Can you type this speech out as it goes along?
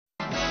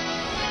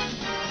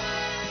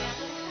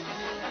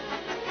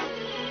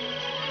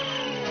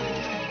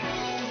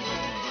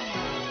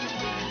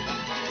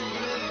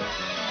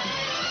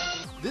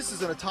This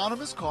is an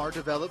autonomous car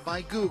developed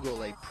by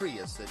Google, a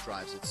Prius that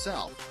drives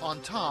itself. On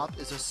top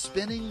is a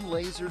spinning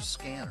laser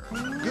scanner.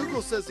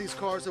 Google says these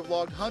cars have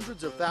logged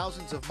hundreds of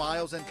thousands of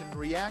miles and can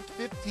react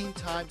 15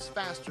 times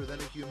faster than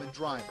a human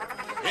driver.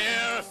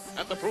 Here,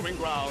 at the Proving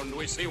Ground,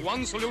 we see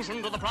one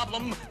solution to the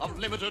problem of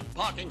limited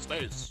parking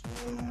space.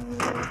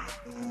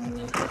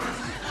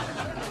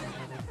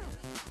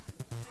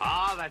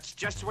 Ah, that's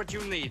just what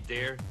you need,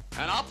 dear.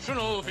 An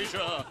optional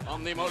feature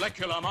on the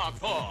Molecular Mark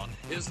IV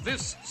is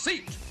this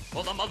seat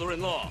for the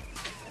mother-in-law.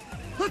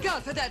 Look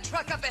out for that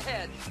truck up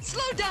ahead.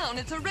 Slow down,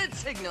 it's a red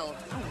signal.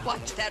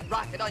 Watch that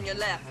rocket on your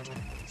left.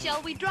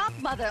 Shall we drop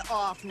Mother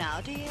off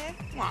now, dear?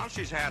 Well,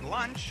 she's had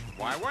lunch.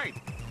 Why wait?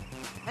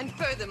 And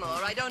furthermore,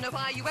 I don't know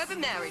why you ever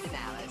married an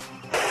Alice.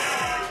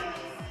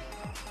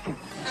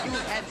 You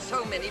had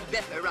so many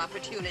better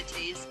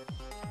opportunities.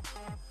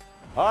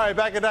 All right,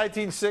 back in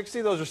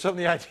 1960, those are some of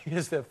the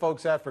ideas that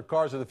folks had for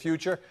cars of the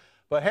future.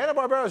 But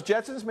Hanna-Barbera's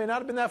Jetsons may not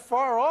have been that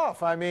far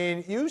off. I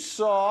mean, you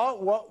saw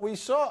what we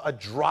saw, a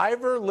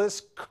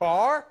driverless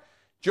car.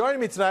 Joining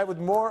me tonight with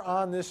more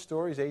on this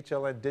story is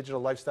HLN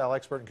digital lifestyle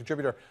expert and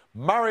contributor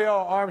Mario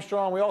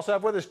Armstrong. We also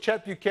have with us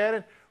Chet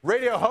Buchanan,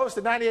 radio host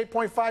at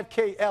 98.5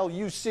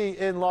 KLUC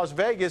in Las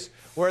Vegas,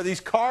 where these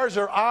cars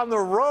are on the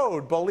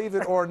road, believe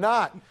it or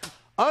not.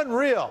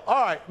 Unreal.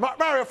 All right,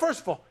 Mario,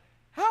 first of all,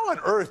 how on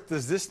earth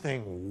does this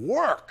thing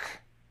work?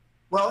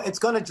 Well, it's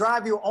going to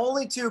drive you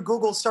only to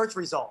Google search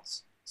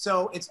results.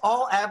 So it's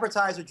all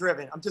advertiser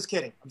driven. I'm just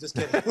kidding.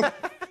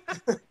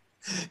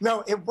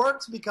 No, it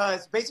works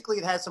because basically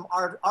it has some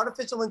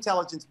artificial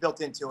intelligence built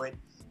into it,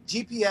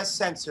 GPS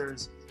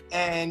sensors,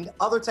 and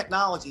other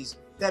technologies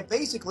that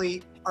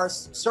basically are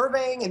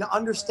surveying and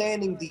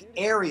understanding the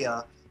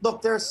area.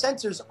 Look, there are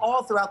sensors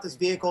all throughout this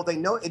vehicle.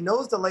 It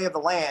knows the lay of the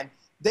land.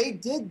 They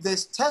did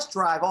this test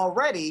drive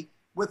already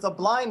with a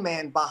blind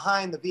man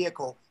behind the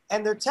vehicle,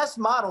 and their test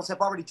models have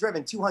already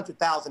driven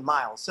 200,000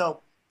 miles.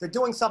 So they're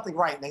doing something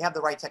right, and they have the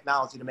right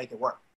technology to make it work.